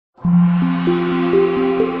Stop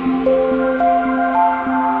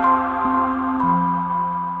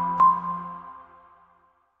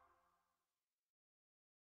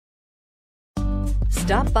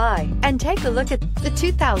by and take a look at the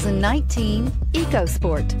 2019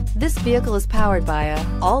 EcoSport. This vehicle is powered by a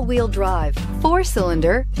all-wheel drive,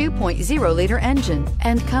 4-cylinder, 2.0-liter engine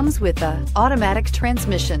and comes with a automatic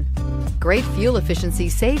transmission. Great fuel efficiency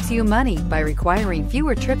saves you money by requiring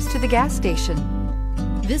fewer trips to the gas station.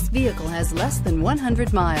 This vehicle has less than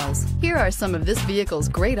 100 miles. Here are some of this vehicle's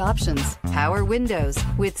great options: power windows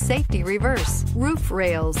with safety reverse, roof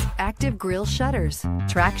rails, active grille shutters,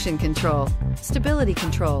 traction control, stability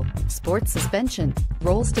control, sports suspension,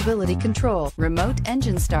 roll stability control, remote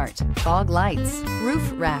engine start, fog lights,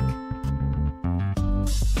 roof rack,